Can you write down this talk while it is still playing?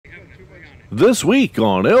This week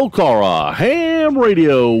on LCARA Ham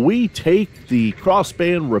Radio, we take the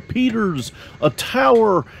Crossband repeaters, a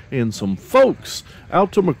tower, and some folks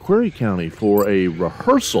out to McQuarrie County for a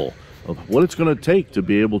rehearsal of what it's going to take to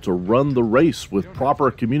be able to run the race with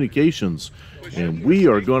proper communications. And we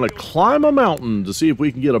are going to climb a mountain to see if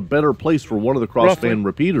we can get a better place for one of the Crossband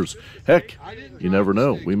repeaters. Heck, you never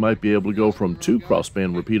know. We might be able to go from 2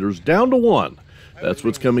 Crossband repeaters down to 1. That's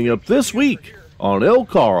what's coming up this week on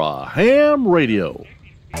LCARA Ham Radio.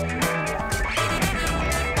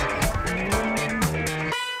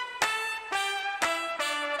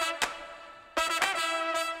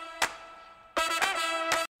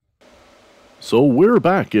 So we're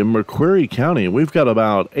back in McQuarrie County, and we've got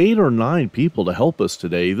about 8 or 9 people to help us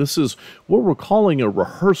today. This is what we're calling a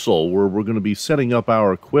rehearsal, where we're going to be setting up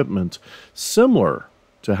our equipment similar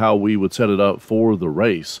to how we would set it up for the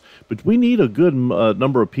race. But we need a good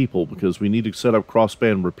number of people because we need to set up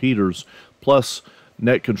crossband repeaters plus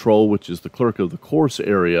net control, which is the clerk of the course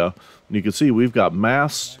area. And you can see we've got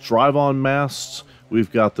masts, drive-on masts,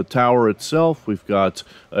 we've got the tower itself, we've got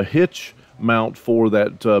a hitch mount for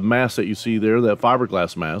that mast that you see there, that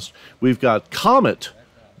fiberglass mast. We've got Comet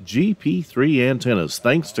GP3 antennas.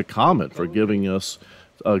 Thanks to Comet for giving us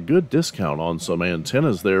a good discount on some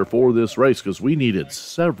antennas there for this race because we needed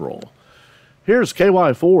several. Here's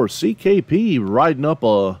KY4 CKP riding up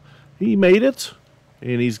he made it,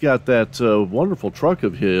 and he's got that wonderful truck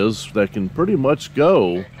of his that can pretty much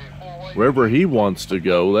go wherever he wants to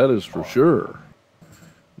go, that is for sure.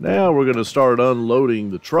 Now we're going to start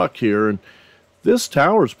unloading the truck here, and this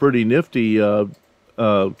tower is pretty nifty.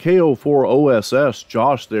 KO4OSS,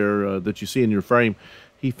 Josh there that you see in your frame,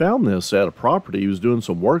 he found this at a property he was doing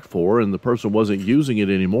some work for, and the person wasn't using it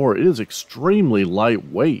anymore. It is extremely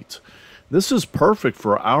lightweight. This is perfect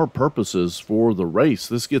for our purposes for the race.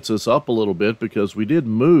 This gets us up a little bit because we did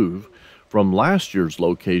move from last year's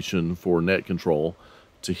location for net control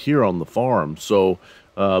to here on the farm. So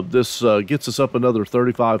this gets us up another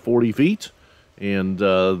 35, 40 feet and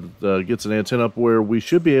gets an antenna up where we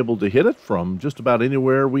should be able to hit it from just about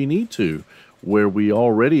anywhere we need to, where we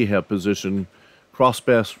already have positioned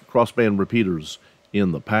crossband repeaters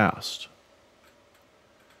in the past.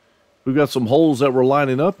 We've got some holes that we're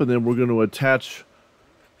lining up, and then we're going to attach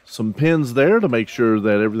some pins there to make sure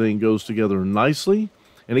that everything goes together nicely.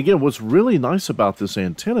 And again, what's really nice about this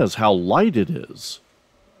antenna is how light it is.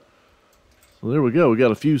 So there we go. We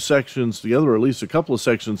got a few sections together, or at least a couple of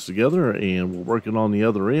sections together, and we're working on the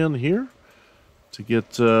other end here to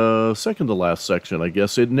get second to last section, I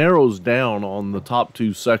guess. It narrows down on the top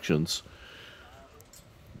 2 sections.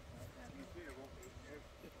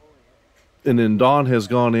 And then Don has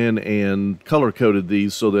gone in and color-coded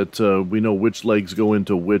these so that we know which legs go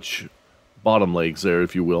into which bottom legs there,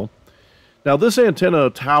 if you will. Now, this antenna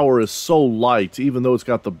tower is so light, even though it's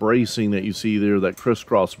got the bracing that you see there, that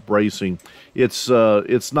crisscross bracing, it's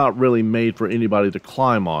not really made for anybody to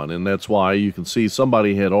climb on, and that's why you can see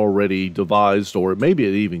somebody had already devised, or maybe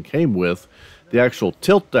it even came with, the actual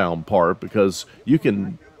tilt-down part, because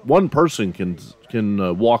one person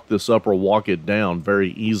can walk this up or walk it down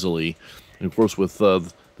very easily. And of course, with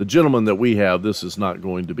the gentleman that we have, this is not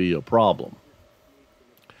going to be a problem.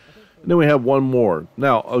 And then we have one more.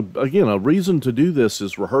 Now, again, a reason to do this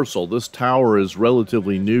is rehearsal. This tower is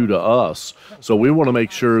relatively new to us, so we want to make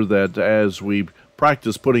sure that as we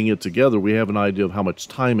practice putting it together, we have an idea of how much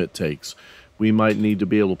time it takes. We might need to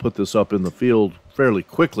be able to put this up in the field fairly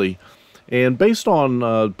quickly. And based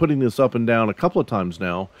on putting this up and down a couple of times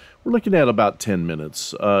now, we're looking at about 10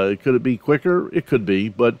 minutes. Could it be quicker? It could be,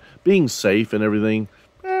 but being safe and everything,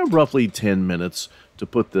 roughly 10 minutes to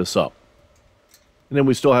put this up. And then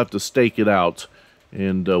we still have to stake it out,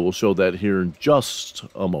 and we'll show that here in just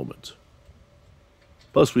a moment.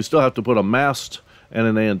 Plus, we still have to put a mast and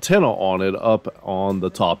an antenna on it up on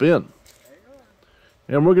the top end.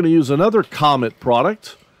 And we're going to use another Comet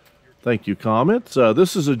product. Thank you, Comet.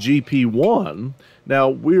 This is a GP1. Now,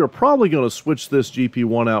 we are probably going to switch this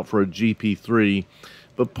GP1 out for a GP3,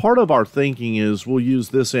 but part of our thinking is we'll use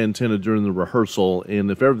this antenna during the rehearsal, and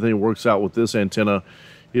if everything works out with this antenna,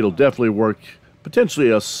 it'll definitely work potentially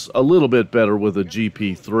a little bit better with a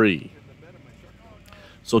GP3.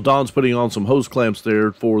 So Don's putting on some hose clamps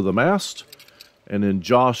there for the mast, and then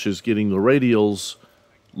Josh is getting the radials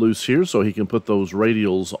loose here so he can put those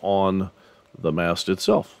radials on the mast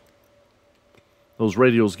itself. Those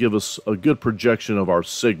radials give us a good projection of our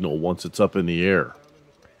signal once it's up in the air.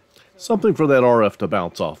 Something for that RF to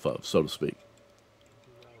bounce off of, so to speak.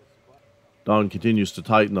 Don continues to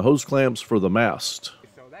tighten the hose clamps for the mast.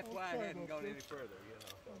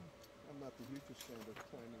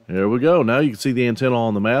 There we go. Now you can see the antenna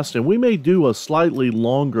on the mast, and we may do a slightly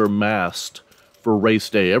longer mast for race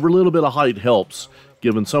day. Every little bit of height helps,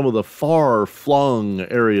 given some of the far-flung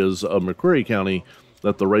areas of McCreary County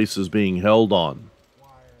that the race is being held on.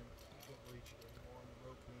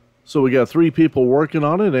 So we got 3 people working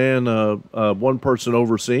on it and 1 person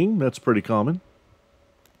overseeing. That's pretty common.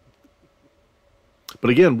 But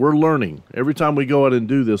again, we're learning. Every time we go out and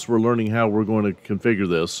do this, we're learning how we're going to configure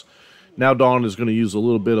this. Now Don is going to use a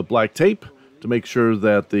little bit of black tape to make sure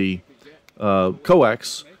that the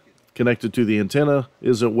coax connected to the antenna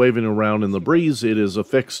isn't waving around in the breeze. It is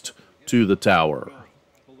affixed to the tower.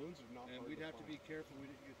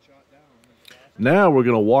 Now we're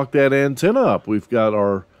going to walk that antenna up. We've got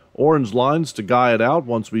our orange lines to guide it out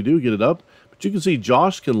once we do get it up. But you can see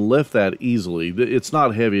Josh can lift that easily. It's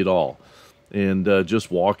not heavy at all. And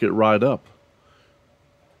just walk it right up.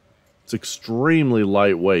 It's extremely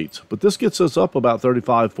lightweight, but this gets us up about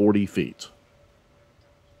 35, 40 feet.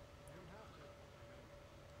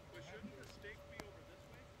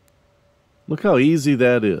 Look how easy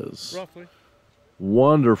that is. Roughly.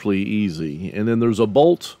 Wonderfully easy. And then there's a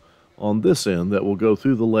bolt on this end that will go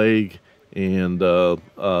through the leg and a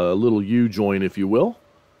little U-joint, if you will.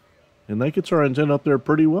 And that gets our antenna up there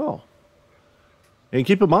pretty well. And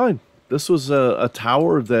keep in mind, this was a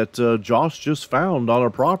tower that Josh just found on our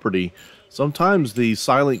property. Sometimes the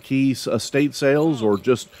silent key estate sales or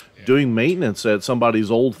just doing maintenance at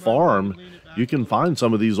somebody's old farm, you can find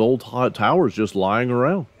some of these old hot towers just lying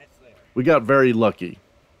around. We got very lucky.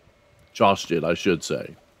 Josh did, I should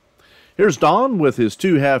say. Here's Don with his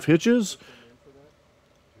 2 half hitches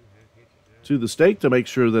to the stake to make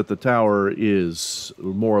sure that the tower is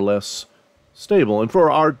more or less stable. And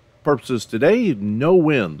for our purposes today, no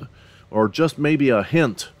wind, or just maybe a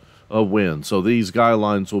hint of wind. So these guy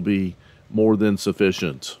lines will be more than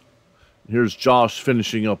sufficient. Here's Josh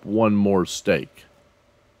finishing up 1 more stake.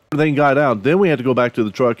 Everything got out. Then we had to go back to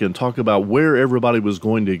the truck and talk about where everybody was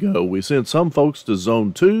going to go. We sent some folks to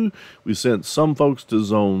Zone 2. We sent some folks to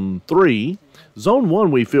Zone 3. Zone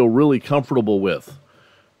 1 we feel really comfortable with.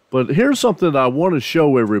 But here's something I want to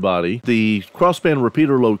show everybody. The crossband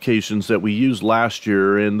repeater locations that we used last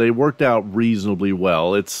year, and they worked out reasonably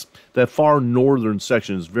well. It's that far northern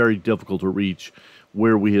section is very difficult to reach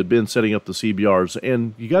where we had been setting up the CBRs.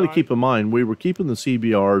 And you got to keep in mind, we were keeping the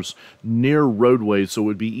CBRs near roadways, so it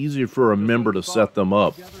would be easier for a member to set them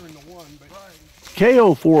up.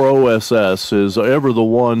 KO4OSS is ever the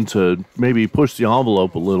one to maybe push the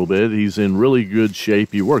envelope a little bit. He's in really good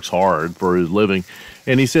shape. He works hard for his living.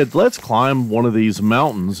 And he said, let's climb one of these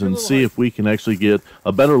mountains and see if we can actually get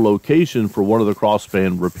a better location for one of the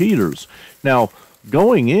crossband repeaters. Now,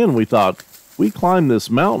 going in, we thought, we climb this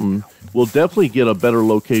mountain, we'll definitely get a better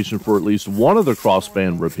location for at least one of the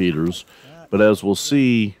crossband repeaters. But as we'll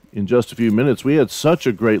see in just a few minutes, we had such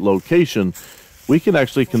a great location, we can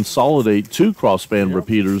actually consolidate 2 crossband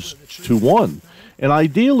repeaters to 1. And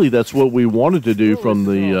ideally, that's what we wanted to do from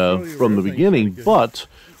the beginning, but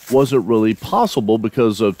wasn't really possible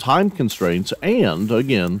because of time constraints. And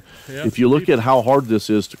again, if you look at how hard this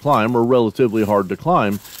is to climb, or relatively hard to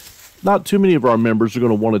climb, not too many of our members are going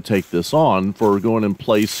to want to take this on for going and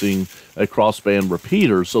placing a crossband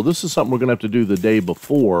repeater. So this is something we're going to have to do the day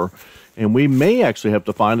before, and we may actually have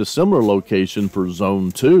to find a similar location for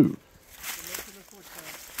Zone 2.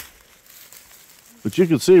 But you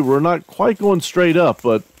can see we're not quite going straight up,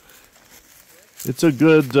 but it's a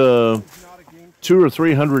good 200 or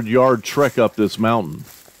 300 yard trek up this mountain.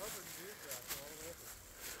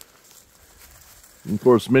 And of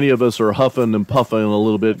course, many of us are huffing and puffing a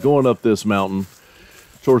little bit going up this mountain.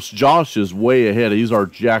 Of course, Josh is way ahead. He's our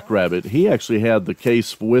jackrabbit. He actually had the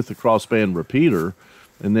case with the crossband repeater,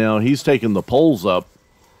 and now he's taking the poles up.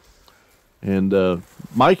 And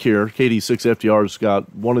Mike here, KD6FTR's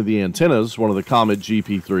got one of the antennas, one of the Comet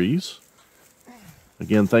GP3s.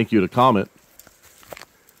 Again, thank you to Comet.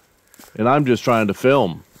 And I'm just trying to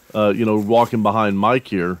film, walking behind Mike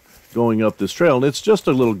here, going up this trail. And it's just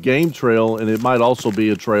a little game trail, and it might also be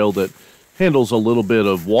a trail that handles a little bit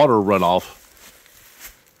of water runoff.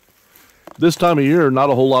 This time of year, not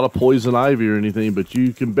a whole lot of poison ivy or anything, but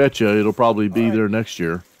you can betcha it'll probably be there next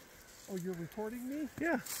year. Oh, you're recording me?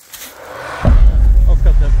 Yeah. I'll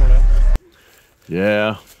cut that part out.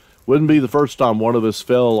 Yeah. Wouldn't be the first time one of us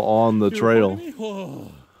fell on the trail.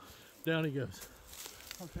 Oh, down he goes.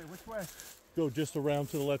 Okay, which way? Go just around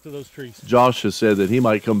to the left of those trees. Josh has said that he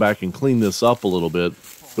might come back and clean this up a little bit.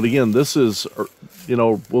 But again, this is,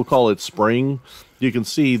 we'll call it spring. You can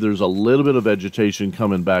see there's a little bit of vegetation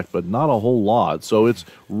coming back, but not a whole lot. So it's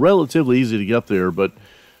relatively easy to get there. But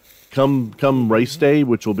come race day,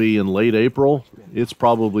 which will be in late April, it's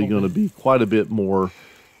probably going to be quite a bit more,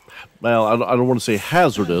 well, I don't want to say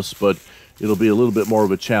hazardous, but it'll be a little bit more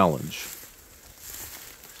of a challenge.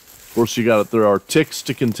 Of course, there are ticks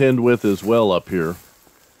to contend with as well up here.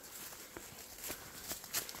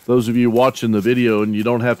 Those of you watching the video and you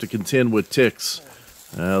don't have to contend with ticks,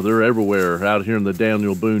 they're everywhere out here in the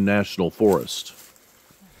Daniel Boone National Forest.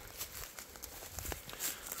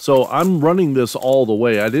 So I'm running this all the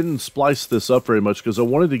way. I didn't splice this up very much because I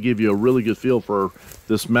wanted to give you a really good feel for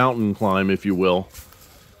this mountain climb, if you will.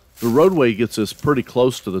 The roadway gets us pretty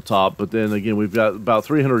close to the top, but then again, we've got about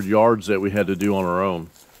 300 yards that we had to do on our own.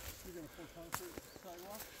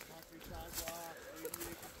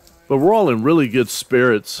 But we're all in really good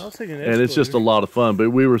spirits, and it's just a lot of fun. But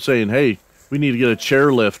we were saying, hey, we need to get a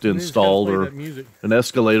chairlift installed or an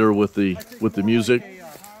escalator with the music.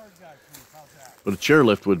 But a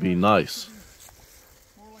chairlift would be nice.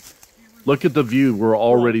 Look at the view we're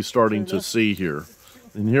already starting to see here.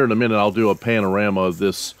 And here in a minute, I'll do a panorama of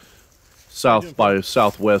this south by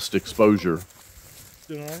southwest exposure.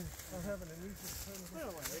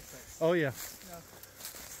 Oh, yeah.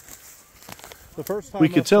 The first time we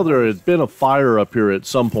could tell there had been a fire up here at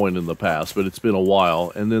some point in the past, but it's been a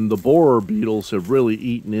while. And then the borer beetles have really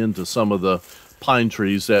eaten into some of the pine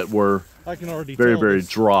trees that were very, very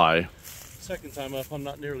dry. Second time up, I'm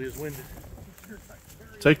not nearly as winded.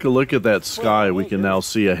 Take a look at that sky we can now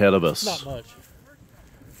see ahead of us. Not much.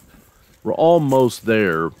 We're almost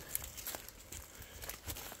there.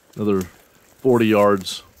 Another 40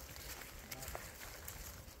 yards.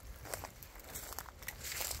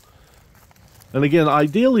 And again,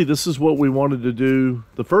 ideally, this is what we wanted to do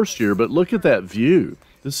the first year, but look at that view.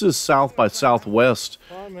 This is south by southwest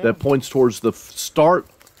that points towards the start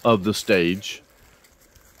of the stage.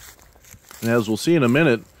 And as we'll see in a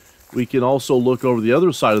minute, we can also look over the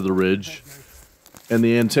other side of the ridge, and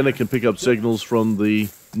the antenna can pick up signals from the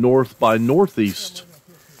north by northeast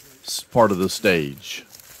part of the stage.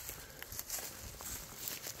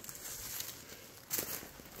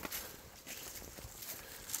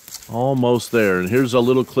 Almost there, and here's a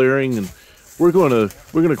little clearing, and we're going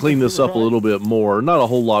to clean this up a little bit more. Not a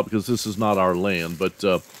whole lot because this is not our land, but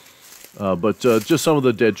just some of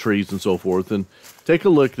the dead trees and so forth. And take a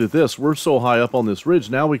look at this. We're so high up on this ridge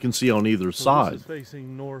now we can see on either side. This is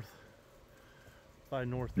facing north by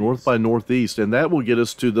northeast. North by northeast, and that will get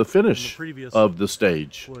us to the finish of the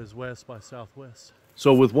stage. Was west by southwest.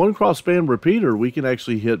 So with one crossband repeater, we can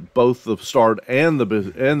actually hit both the start and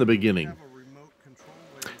the beginning.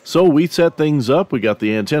 So we set things up. We got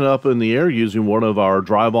the antenna up in the air using one of our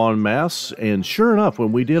drive-on masts, and sure enough,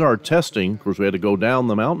 when we did our testing, of course we had to go down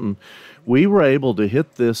the mountain, we were able to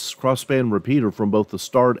hit this crossband repeater from both the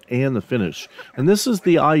start and the finish. And this is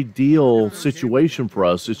the ideal situation for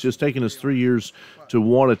us. It's just taken us 3 years to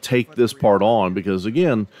want to take this part on because,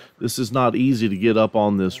 again, this is not easy to get up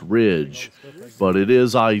on this ridge, but it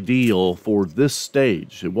is ideal for this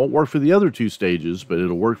stage. It won't work for the other two stages, but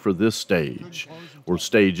it'll work for this stage, or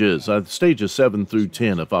stages. Stages 7 through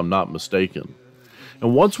 10, if I'm not mistaken.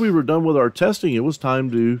 And once we were done with our testing, it was time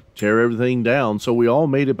to tear everything down. So we all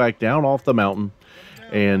made it back down off the mountain.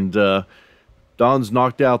 And Don's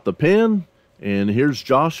knocked out the pin. And here's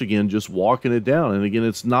Josh again just walking it down. And again,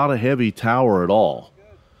 it's not a heavy tower at all.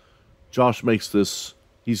 Josh makes this,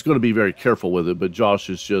 he's going to be very careful with it. But Josh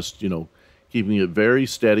is just, keeping it very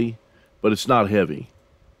steady. But it's not heavy.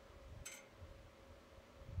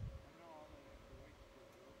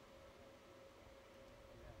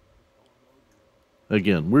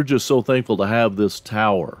 Again, we're just so thankful to have this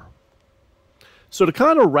tower. So to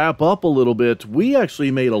kind of wrap up a little bit, we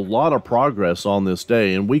actually made a lot of progress on this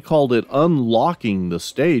day, and we called it unlocking the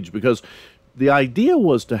stage because the idea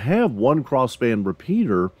was to have one crossband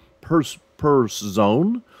repeater per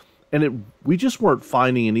zone, and we just weren't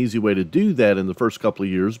finding an easy way to do that in the first couple of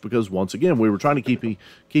years because, once again, we were trying to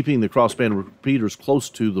keeping the crossband repeaters close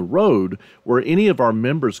to the road where any of our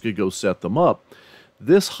members could go set them up.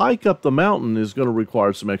 This hike up the mountain is going to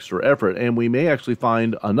require some extra effort, and we may actually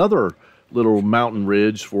find another little mountain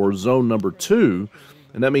ridge for zone number 2,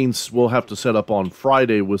 and that means we'll have to set up on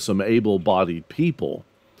Friday with some able-bodied people.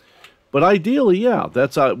 But ideally, yeah,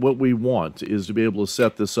 that's what we want, is to be able to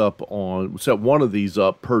set one of these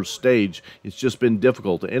up per stage. It's just been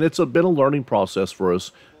difficult, and it's been a learning process for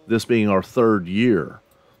us, this being our 3rd year.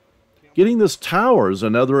 Getting this tower is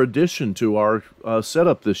another addition to our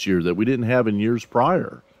setup this year that we didn't have in years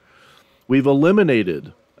prior. We've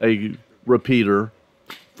eliminated a repeater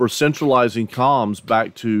for centralizing comms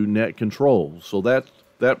back to net control, so that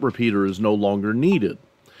repeater is no longer needed.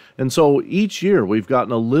 And so each year we've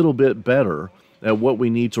gotten a little bit better at what we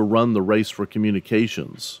need to run the race for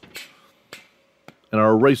communications. And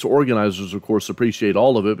our race organizers, of course, appreciate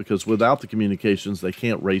all of it, because without the communications, they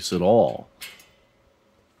can't race at all.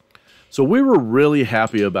 So we were really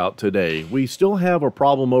happy about today. We still have a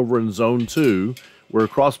problem over in Zone 2 where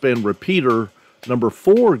crossband repeater number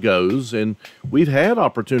 4 goes, and we've had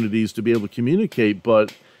opportunities to be able to communicate,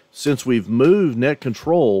 but since we've moved net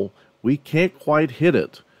control, we can't quite hit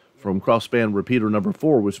it from crossband repeater number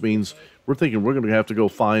 4, which means we're thinking we're going to have to go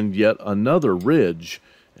find yet another ridge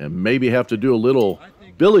and maybe have to do a little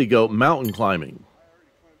billy goat mountain climbing.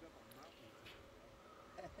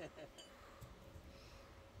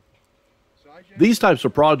 These types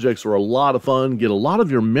of projects are a lot of fun, get a lot of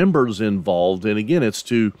your members involved, and again, it's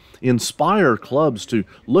to inspire clubs to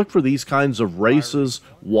look for these kinds of races,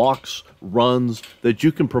 walks, runs that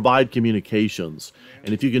you can provide communications.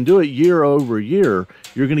 And if you can do it year over year,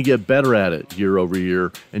 you're going to get better at it year over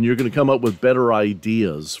year, and you're going to come up with better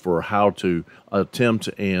ideas for how to attempt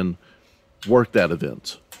and work that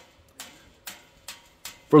event.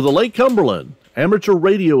 For the Lake Cumberland Amateur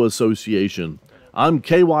Radio Association, I'm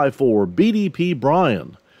KY4 BDP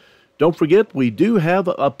Brian. Don't forget, we do have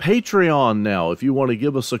a Patreon now. If you want to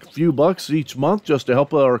give us a few bucks each month just to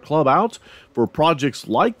help our club out for projects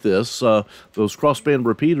like this, those crossband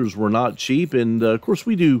repeaters were not cheap. And, of course,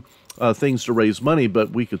 we do things to raise money, but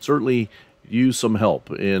we could certainly use some help.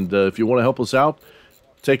 And if you want to help us out,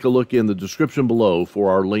 take a look in the description below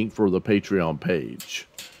for our link for the Patreon page.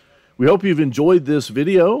 We hope you've enjoyed this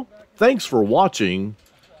video. Thanks for watching.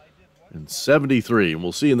 In 73, and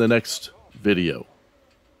we'll see you in the next video.